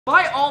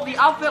Buy all the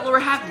Alphabet Lore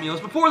Happy Meals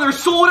before they're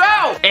sold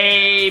out.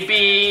 A,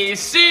 B,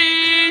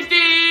 C, D.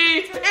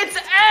 It's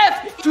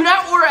F. Do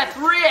not order at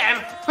 3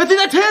 a.m. I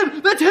think that's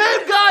him. That's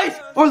him, guys.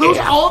 Are those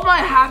all of my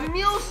Happy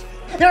Meals?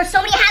 There are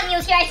so many Happy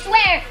Meals here, I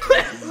swear.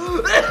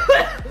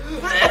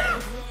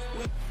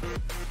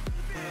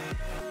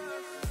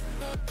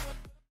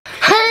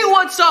 Hey,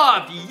 what's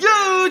up,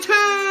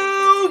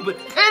 YouTube?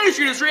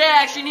 Industry's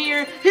reaction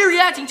here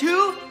reacting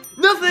to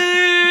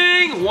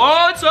nothing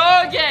once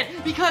again.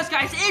 Because,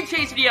 guys, in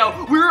today's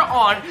video, we're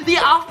on the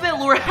Alphabet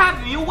Lore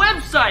Happy Meal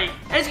website.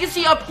 As you can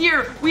see up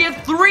here, we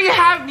have 3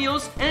 Happy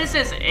Meals, and it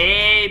says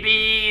A,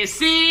 B,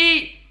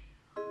 C.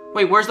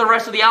 Wait, where's the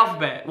rest of the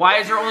alphabet? Why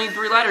is there only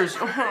 3 letters?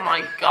 Oh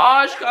my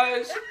gosh,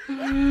 guys.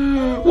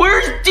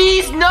 Where's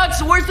D's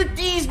nuts? Where's the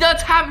D's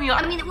nuts Happy Meal?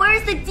 I mean,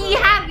 where's the D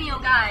Happy Meal,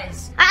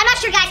 guys? I'm not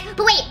sure, guys,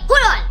 but wait,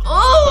 hold on.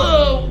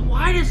 Oh,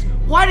 why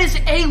does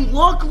A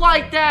look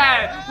like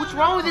that? What's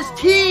wrong with his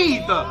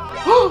teeth?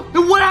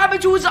 And what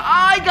happened to his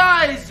eye,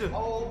 guys?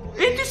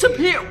 It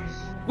disappeared.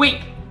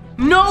 Wait,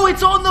 no,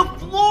 it's on the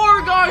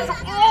floor, guys.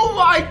 Oh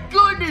my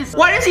goodness.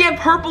 Why does he have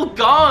purple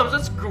gums?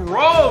 That's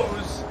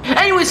gross.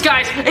 Anyways,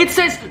 guys, it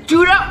says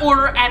do not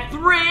order at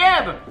 3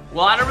 a.m.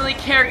 Well, I don't really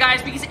care,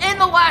 guys, because in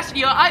the last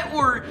video, I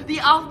ordered the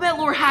Alphabet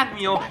Lore Happy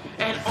Meal,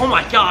 and oh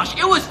my gosh,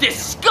 it was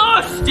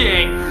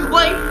disgusting.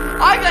 Like,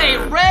 I got a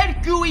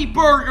red gooey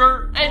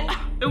burger, and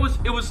it was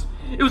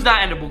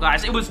not edible,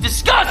 guys. It was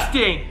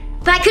disgusting.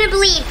 But I couldn't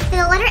believe that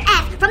the letter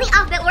F from the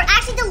alphabet Lore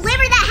actually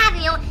delivered that Happy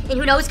Meal. And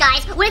who knows,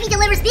 guys, what if he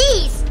delivers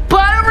these? But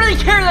I don't really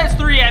care that it's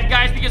 3 a.m.,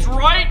 guys, because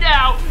right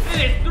now,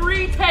 it is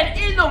 3:10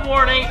 in the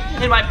morning,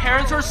 and my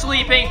parents are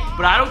sleeping,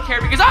 but I don't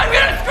care because I'm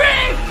gonna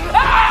scream!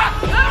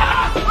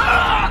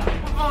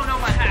 Oh no,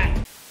 my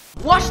hat.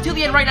 Watch it till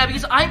the end right now,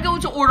 because I'm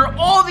going to order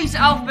all these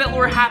Alphabet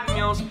Lore Happy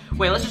Meals.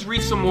 Wait, let's just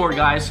read some more,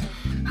 guys.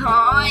 Oh,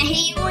 I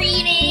hate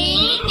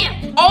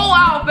reading. All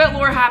Alphabet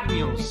Lore Happy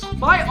Meals.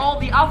 Buy all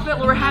the Alphabet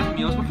Lore Happy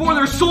Meals before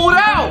they're sold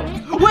out.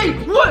 Wait,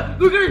 what?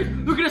 They're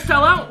gonna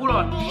sell out? Hold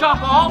on,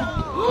 shop all?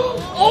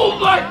 Oh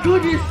my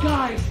goodness,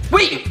 guys.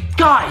 Wait,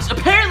 guys,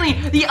 apparently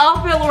the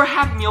Alphabet Lore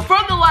Happy Meal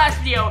from the last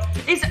video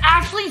is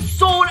actually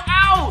sold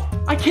out.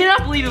 I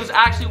cannot believe it was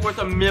actually worth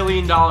 $1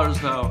 million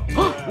though.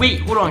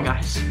 Wait, hold on,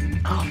 guys.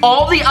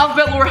 All the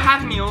Alphabet Lore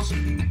Happy Meals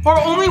are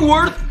only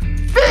worth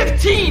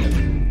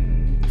 $15.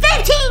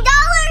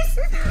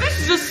 This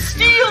is a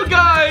steal,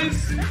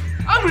 guys!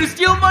 I'm gonna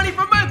steal money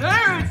from my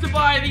parents to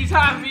buy these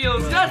Happy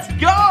Meals. Let's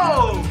go!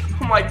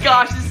 Oh my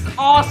gosh, this is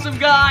awesome,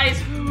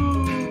 guys!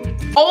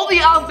 All the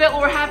Alphabet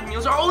Lore Happy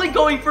Meals are only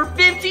going for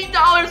 $15,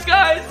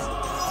 guys!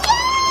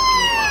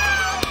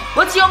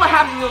 Let's see all the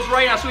Happy Meals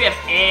right now. So we have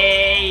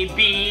A,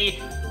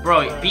 B.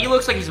 Bro, B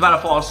looks like he's about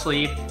to fall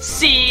asleep.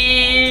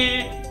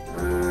 C.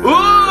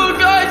 Ooh,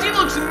 guys, he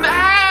looks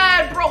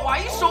mad! Bro, why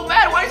are you so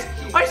mad? Why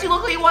does he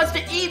look like he wants to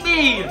eat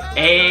me?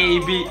 A,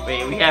 B,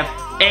 wait, we have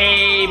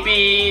A,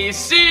 B,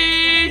 C,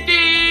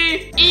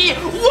 D, E.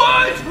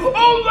 What?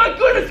 Oh my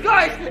goodness,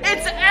 guys,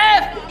 it's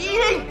F,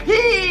 eating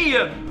P.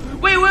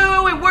 Wait,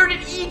 where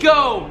did E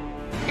go?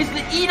 Is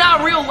the E not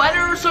a real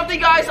letter or something,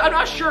 guys? I'm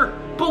not sure,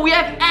 but we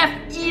have F,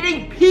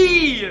 eating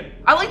P.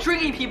 I like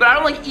drinking P, but I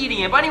don't like eating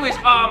it. But anyways,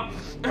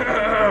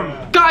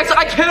 guys,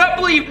 I cannot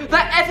believe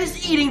that F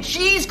is eating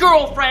G's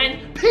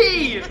girlfriend,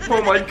 P.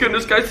 Oh my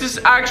goodness, guys, this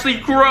is actually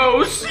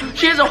gross.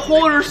 She has a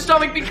hole in her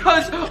stomach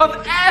because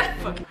of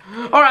F.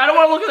 All right, I don't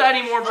want to look at that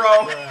anymore, bro.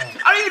 I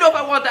don't even know if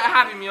I want that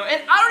Happy Meal,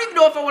 and I don't even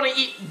know if I want to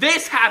eat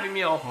this Happy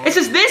Meal. It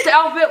says this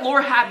Alphabet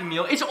Lore Happy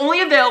Meal is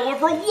only available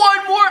for 1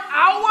 more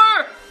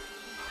hour.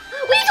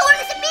 We need to order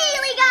this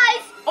immediately,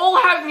 guys. All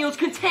Happy Meals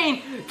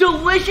contain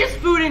delicious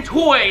food and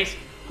toys.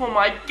 Oh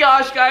my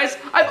gosh, guys,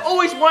 I've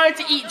always wanted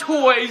to eat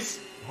toys.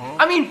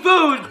 I mean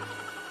food.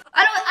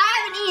 I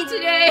haven't eaten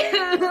today.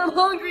 I'm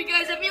hungry,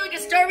 guys. I feel like a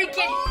starving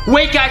kid.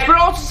 Wait, guys, but it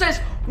also says,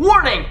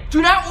 warning,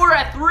 do not order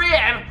at 3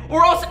 a.m.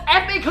 or else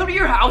F may come to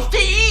your house to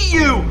eat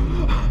you.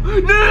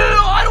 No,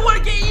 I don't want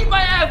to get eaten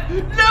by F.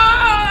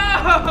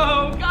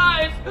 No,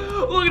 guys,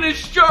 look at his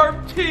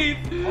sharp teeth.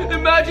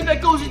 Imagine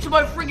that goes into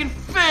my freaking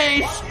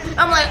face.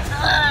 I'm like,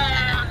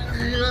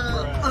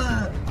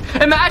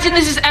 imagine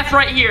this is F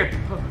right here.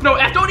 No,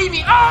 F, don't eat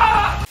me.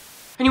 Ah!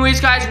 Anyways,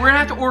 guys, we're gonna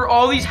have to order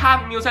all these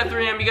Happy Meals at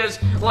 3 a.m. because,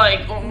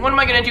 like, what am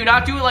I gonna do?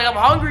 Not do it like I'm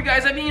hungry,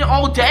 guys. I've been eating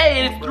all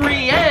day and it's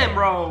 3 a.m.,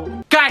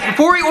 bro. Guys,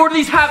 before we order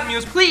these Happy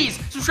Meals, please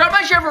subscribe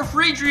my channel for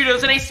free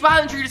Doritos and a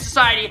smiling Dorito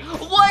society.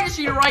 Like this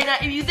video right now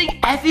if you think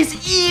F is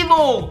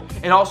evil.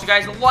 And also,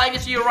 guys, like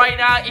this video right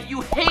now if you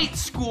hate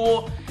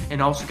school.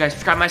 And also, guys,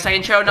 subscribe to my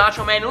second channel,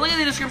 NACHO Man. Link in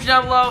the description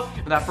down below.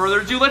 Without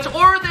further ado, let's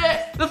order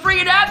the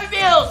freaking Happy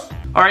Meals.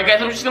 All right,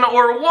 guys, I'm just gonna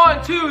order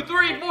 1, 2,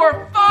 3,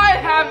 4, 5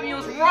 Happy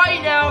Meals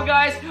right now,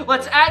 guys.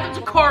 Let's add them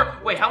to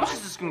cart. Wait, how much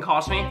is this gonna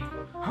cost me?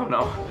 Oh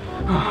no,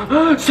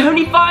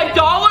 $75?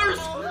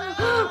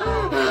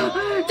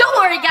 Don't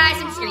worry, guys.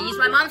 I'm just gonna use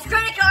my mom's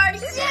credit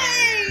card.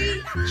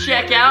 Yay!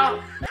 Check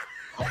out.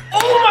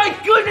 Oh my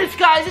goodness,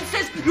 guys, it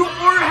says your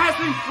order has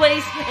been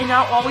placed, and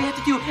now all we have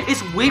to do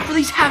is wait for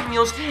these Happy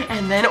Meals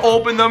and then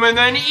open them and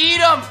then eat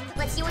them.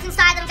 Let's see what's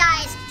inside them,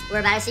 guys. We're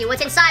about to see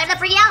what's inside of the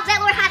free Outfit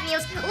Lord Happy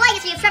Meals. Like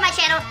and subscribe my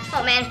channel.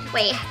 Oh man,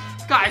 wait.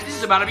 Guys, this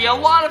is about to be a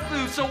lot of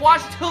food, so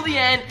watch till the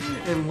end,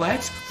 and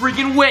let's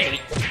freaking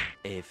wait.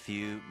 A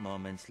few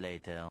moments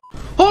later.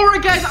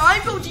 Alright guys,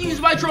 I'm going to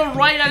use my drone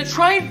right now to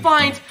try and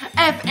find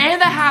F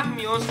and the Happy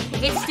Meals.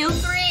 It's still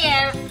 3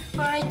 a.m.,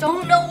 but I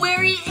don't know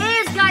where he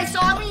is, guys, so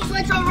I'm gonna use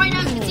my drone right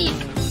now, as you can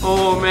see.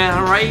 Oh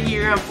man, right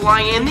here, I'm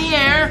flying in the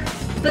air.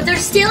 But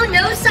there's still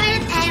no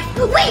sign of F.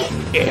 Wait!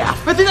 Yeah,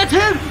 I think that's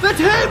him! That's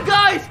him,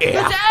 guys!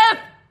 Yeah. That's F!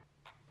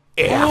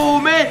 Yeah. Oh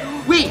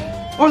man, wait,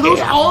 are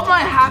those all of my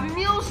Happy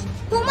Meals?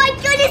 Oh my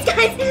goodness,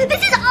 guys,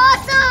 this is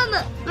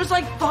awesome! There's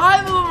like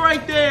 5 of them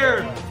right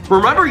there.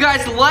 Remember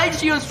guys, to like,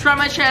 share, and subscribe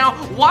my channel.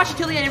 Watch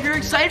until the end if you're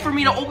excited for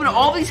me to open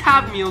all these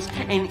Happy Meals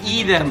and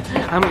eat them.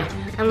 I'm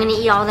gonna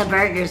eat all the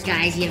burgers,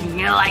 guys. You have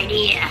no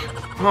idea.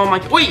 Oh my,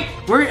 wait,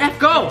 where did F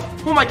go?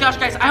 Oh my gosh,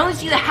 guys, I only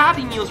see the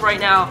Happy Meals right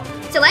now.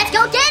 So let's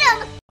go get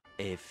them.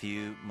 A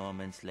few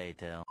moments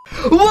later.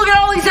 Look at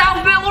all these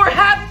Outfit Lord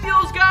Happy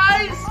Meals,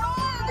 guys.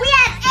 We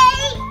have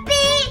A, B,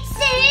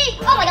 C.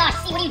 Oh my gosh,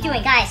 C, what are you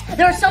doing, guys?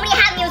 There are so many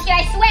Happy Meals here,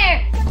 I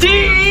swear.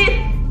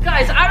 D.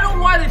 Guys, I don't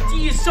know why the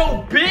D is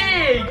so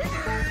big.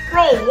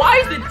 Bro,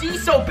 why is the D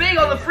so big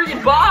on the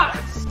freaking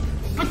box?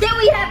 But then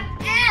we have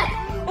F.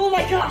 Oh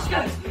my gosh,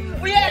 guys.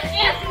 We have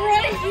F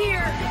right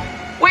here.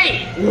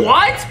 Wait,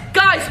 what?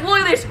 Guys, look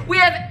at this. We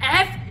have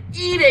F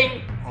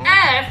eating,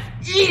 F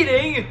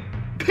eating,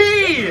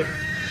 P.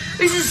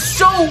 This is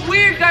so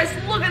weird, guys.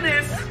 Look at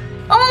this.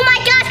 Oh my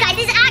gosh, guys.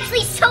 This is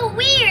actually so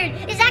weird.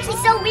 This is actually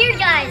so weird,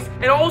 guys.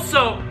 And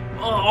also,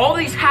 all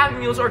these Happy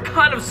Meals are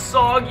kind of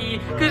soggy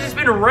because it's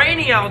been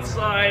raining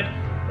outside.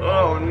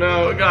 Oh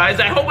no, guys.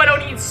 I hope I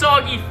don't eat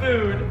soggy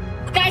food.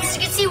 Guys, as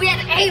you can see, we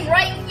have A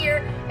right here,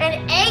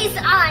 and A's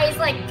eye is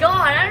like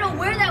gone. I don't know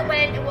where that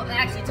went. Well,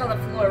 actually, it's on the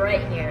floor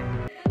right here.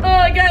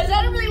 Oh, guys,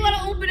 I don't really want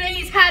to open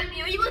A's Happy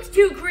Meal. He looks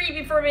too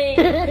creepy for me.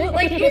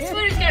 Like, his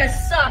food is gonna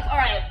suck. All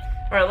right,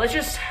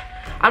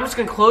 I'm just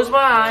gonna close my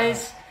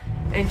eyes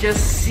and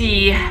just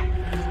see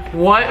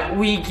what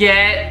we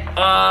get.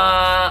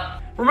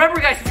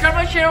 Remember, guys, subscribe to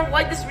my channel,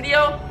 like this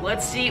video.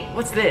 Let's see,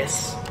 what's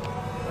this?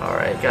 All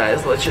right,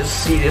 guys, let's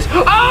just see this.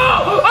 Oh!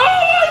 Oh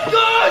my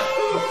gosh!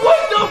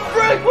 What the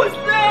frick was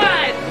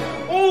that?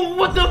 Oh,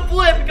 what the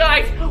flip,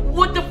 guys?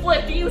 What the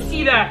flip? Do you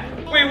see that?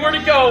 Wait, where'd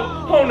it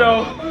go? Oh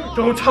no!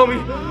 Don't tell me.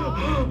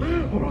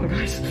 Hold on,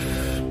 guys.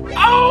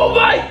 Oh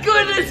my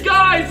goodness,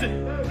 guys!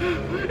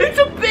 It's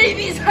a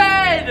baby's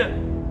head.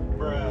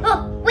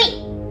 Oh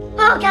wait.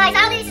 Oh, guys,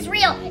 I don't think this is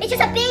real. It's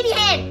just a baby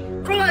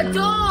head. From a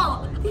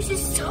doll. This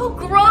is so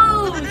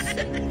gross!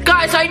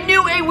 Guys, I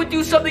knew A would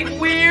do something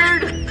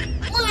weird!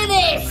 Look at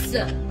this!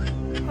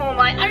 Oh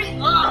my,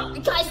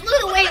 guys, look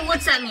at the way it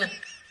looks at me.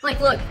 Like,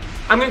 look.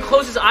 I'm gonna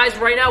close his eyes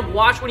right now,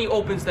 watch when he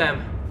opens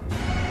them.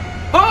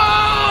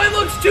 Oh, it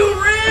looks too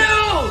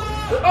real!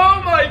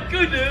 Oh my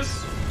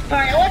goodness!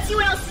 Alright, let's see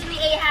what else is in the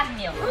A Happy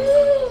Meal.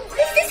 Ooh,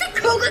 is this a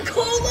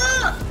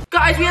Coca-Cola?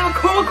 Guys, we have a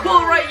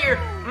Coca-Cola right here.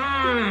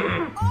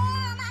 Mmm.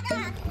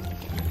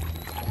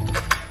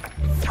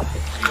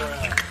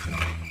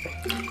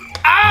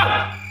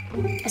 Ah!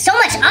 So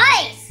much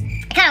ice!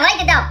 I kinda like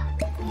it though.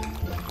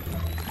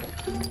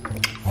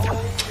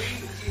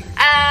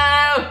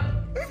 Ow!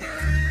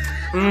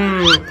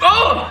 Mmm.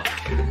 Oh!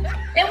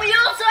 And we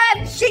also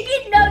have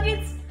chicken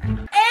nuggets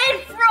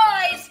and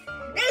fries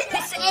in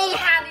this A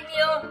Happy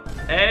Meal.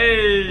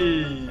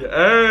 Hey!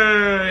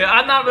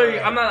 I'm not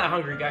that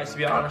hungry, guys, to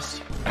be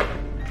honest.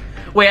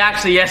 Wait,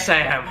 actually, yes I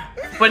am.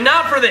 But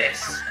not for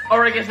this.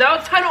 Alright guys, now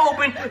it's time to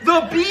open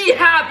the B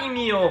Happy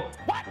Meal.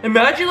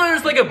 Imagine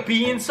there's like a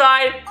bee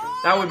inside.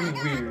 That would be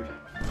weird.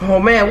 Oh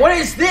man, what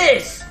is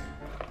this?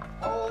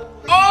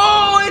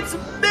 Oh, it's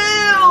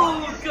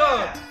milk!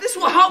 This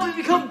will help me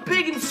become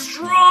big and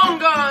strong,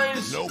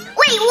 guys. Nope.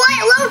 Wait,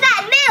 what? Low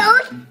fat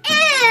milk? Ew!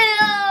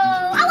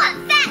 I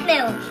want fat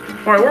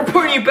milk. Alright, we're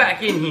putting you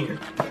back in here.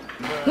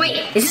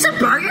 Wait, is this a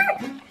burger?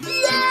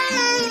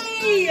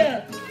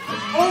 Yay!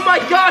 Oh my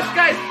gosh,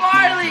 guys,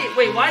 finally!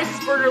 Wait, why does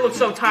this burger look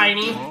so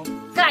tiny?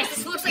 Guys,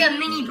 this looks like a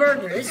mini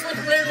burger. This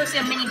literally looks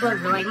like a mini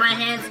burger. Like, my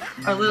hands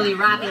are literally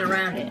wrapping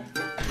around it.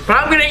 But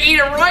I'm gonna eat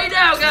it right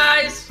now,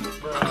 guys!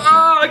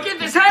 Oh, get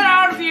this head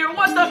out of here!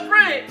 What the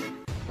frick?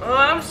 Oh,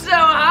 I'm so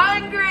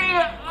hungry!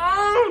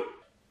 Oh.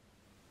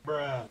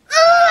 Bruh.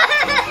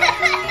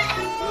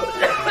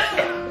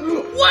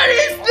 What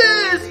is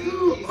this?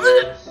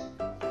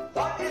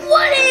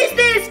 What is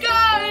this,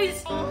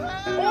 guys?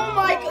 Oh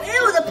my god!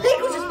 Ew, the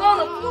pickles just fall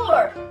on the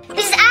floor!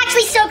 This is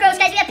actually so gross,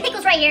 guys. We have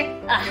pickles right here.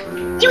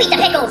 You eat the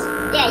pickles.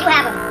 Yeah, you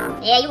have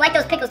them. Yeah, you like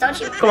those pickles, don't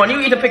you? Come on, you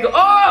eat the pickle.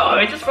 Oh,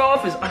 it just fell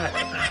off his eye.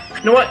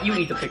 You know what? You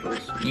eat the pickles.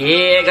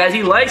 Yeah, guys,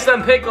 he likes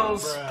them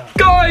pickles.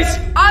 Guys,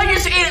 I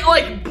just ate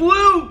like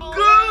blue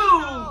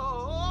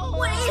goo.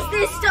 What is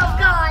this stuff,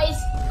 guys?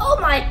 Oh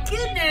my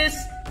goodness.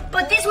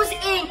 But this was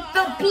in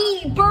the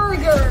B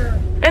burger.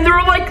 And there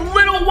were like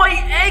little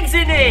white eggs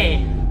in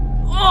it.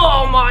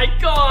 Oh my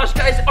gosh,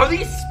 guys, are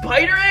these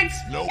spider eggs?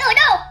 Nope.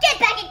 No, get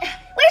back in.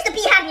 Where's the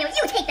B Happy Meal?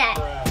 You take that.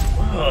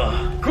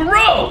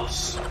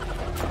 Gross.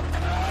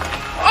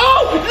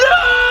 Oh,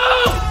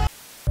 no!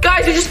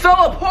 Guys, it just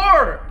fell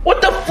apart.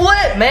 What the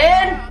flip,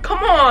 man?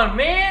 Come on,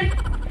 man.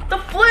 The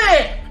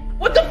flip.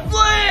 What the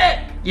flip?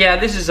 Yeah,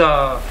 this is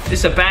a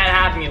bad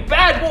Happy Meal.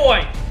 Bad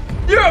boy.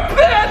 You're a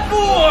bad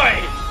boy.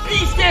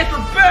 B stands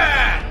for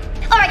bad.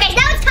 All right, guys,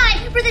 now it's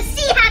time for the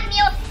C Happy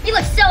Meal. You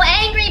look so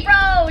angry,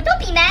 bro. Don't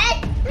be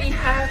mad. Be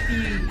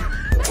happy.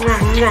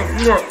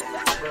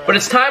 But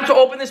it's time to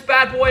open this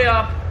bad boy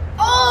up.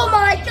 Oh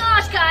my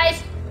gosh,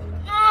 guys.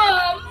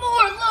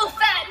 More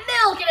low-fat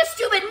milk and a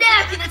stupid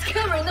napkin that's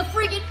covering the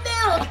freaking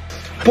milk.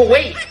 But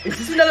wait, is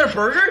this another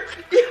burger?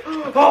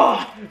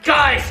 Oh,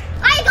 guys.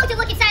 I am going to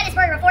look inside this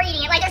burger before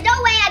eating it. Like, there's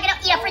no way I'm gonna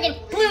eat a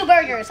freaking blue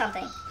burger or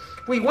something.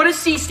 Wait, what does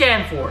C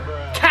stand for?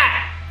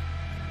 Cat.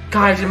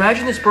 Guys,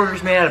 imagine this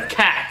burger's made out of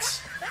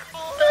cats.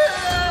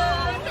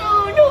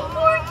 No,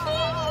 poor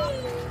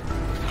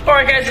kitty. All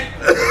right, guys.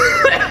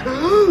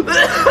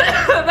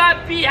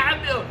 That pee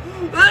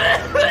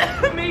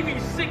made me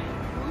sick.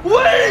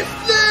 What is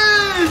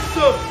this?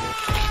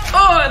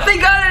 Oh,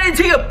 thank God I didn't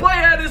take a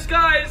bite out of this,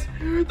 guys.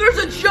 There's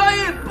a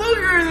giant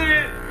booger in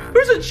it.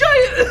 There's a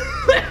giant...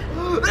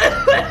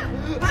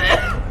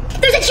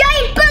 There's a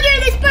giant booger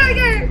in this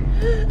burger.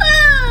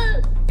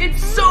 Ah.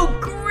 It's so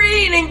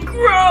green and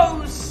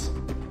gross.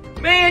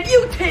 Man,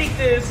 you take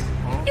this.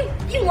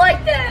 You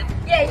like that?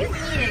 Yeah, you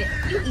eat it.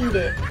 You eat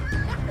it.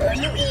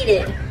 You eat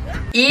it.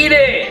 Eat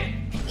it.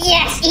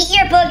 Yes, eat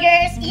your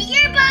boogers. Eat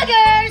your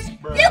boogers.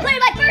 You put it in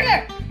my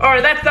burger. All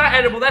right, that's not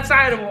edible. That's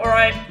not edible. All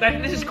right,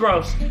 this is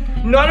gross.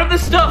 None of the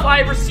stuff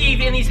I've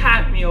received in these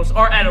Happy Meals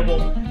are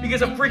edible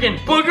because of freaking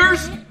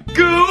boogers,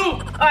 goo.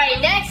 All right,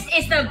 next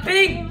is the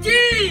Big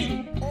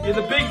D. Yeah,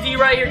 the Big D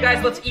right here,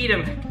 guys. Let's eat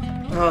him.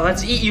 Oh,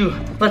 let's eat you.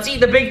 Let's eat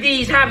the Big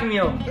D's Happy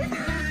Meal.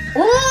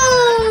 Ooh.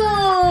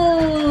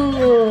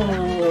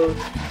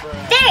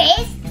 There it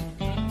is.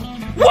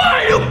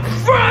 Why do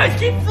fries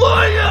keep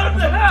flying out of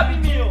the Happy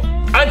Meal?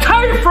 I'm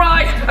tired of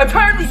fries. I'm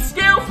tired of these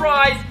stale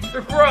fries.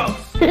 They're gross.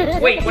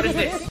 Wait, what is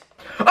this?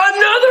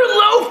 Another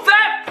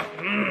low-fat...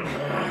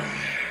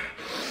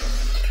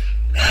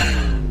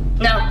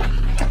 No,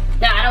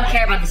 I don't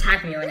care about this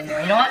Happy Meal anymore.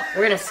 You know what?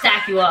 We're gonna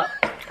stack you up.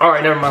 All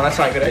right, never mind. That's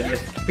not a good idea.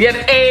 We have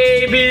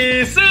A,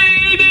 B, C,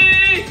 D,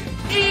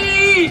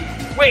 E.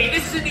 Wait,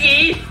 this is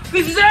E.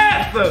 This is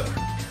F.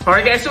 All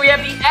right, guys. So we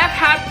have the F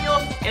Happy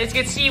Meal, and as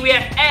you can see, we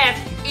have F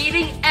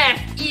eating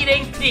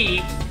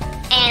D.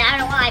 And I don't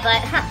know why,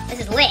 but this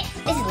is lit.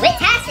 This is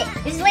lit-tastic.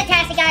 This is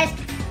lit-tastic, guys.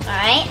 All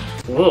right.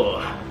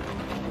 Whoa.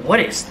 What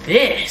is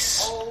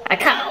this? I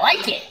kind of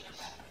like it.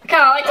 I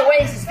kind of like the way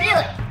this is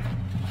feeling.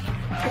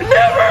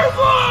 Never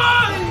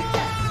mind!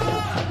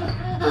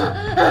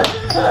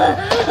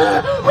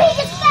 We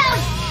just found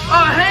A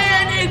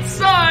hand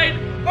inside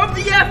of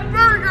the F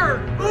burger!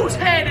 Whose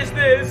hand is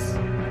this?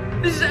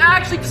 This is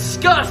actually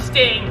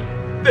disgusting!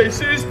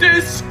 This is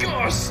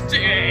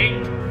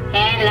disgusting!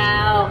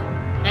 Hello,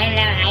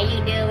 how you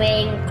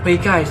doing?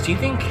 Wait, guys, do you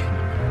think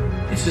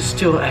this is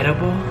still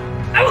edible?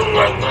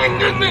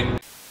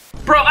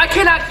 Bro, I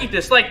cannot keep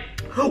this. Like,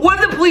 what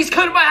if the police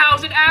come to my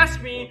house and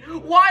ask me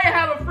why I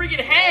have a freaking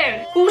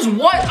hand? Who's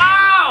what?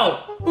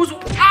 Ow! Who's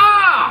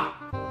ah?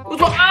 Who's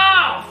what?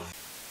 Ow!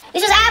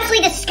 This is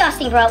absolutely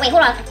disgusting, bro. Wait,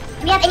 hold on.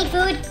 Do we have any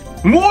food?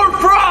 More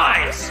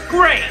fries!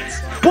 Great!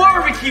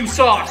 Barbecue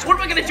sauce! What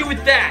am I gonna do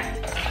with that?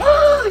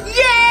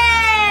 Yay!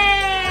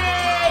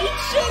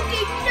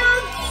 Chicken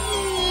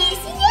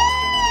nuggies!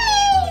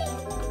 Yay!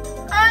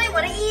 I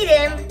want to eat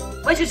him.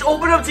 Let's just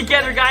open them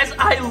together, guys.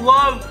 I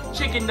love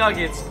chicken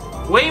nuggets.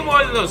 Way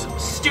more than those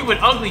stupid,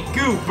 ugly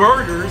goo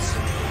burgers.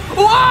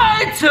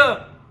 What?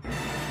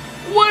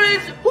 What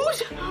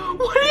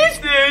is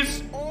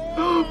this?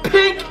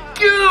 Pink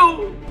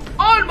goo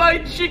on my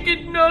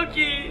chicken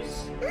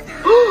nuggets.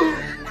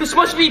 This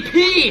must be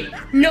pee.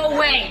 No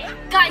way.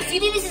 Guys, do you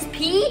think this is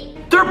pee?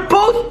 They're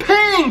both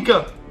pink.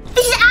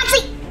 This is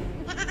actually...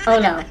 Oh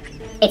no,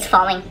 it's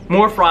falling.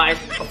 More fries.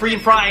 A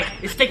freaking fry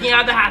is sticking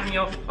out of the Happy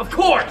Meal. Of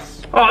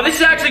course. Oh, this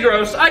is actually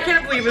gross. I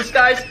can't believe this,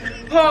 guys.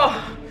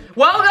 Oh.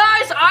 Well,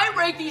 guys, I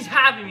rate these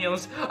Happy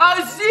Meals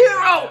a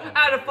 0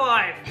 out of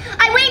 5.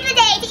 I waited the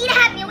day to eat a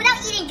Happy Meal without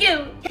eating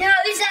goo. No,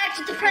 this is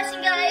actually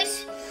depressing,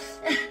 guys.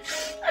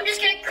 I'm just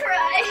gonna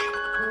cry.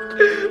 I'm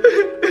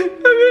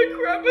gonna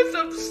cry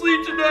myself to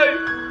sleep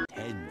tonight.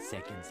 10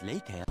 seconds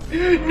later.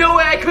 No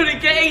way I couldn't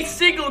get a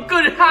single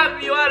good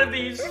Happy Meal out of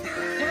these.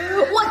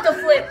 What the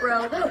flip,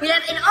 bro? We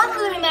have an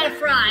unlimited amount of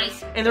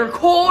fries. And they're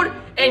cold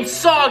and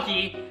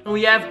soggy. And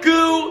we have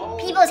goo.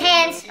 People's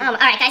hands.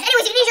 Alright, guys.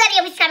 Anyways, you can use that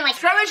video, which is kind of like...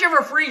 Try to mention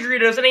for free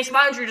Doritos and a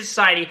Smiling Dorito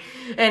Society.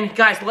 And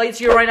guys, the light's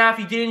here right now if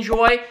you did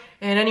enjoy.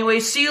 And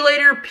anyways, see you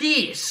later.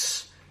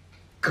 Peace.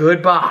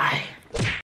 Goodbye.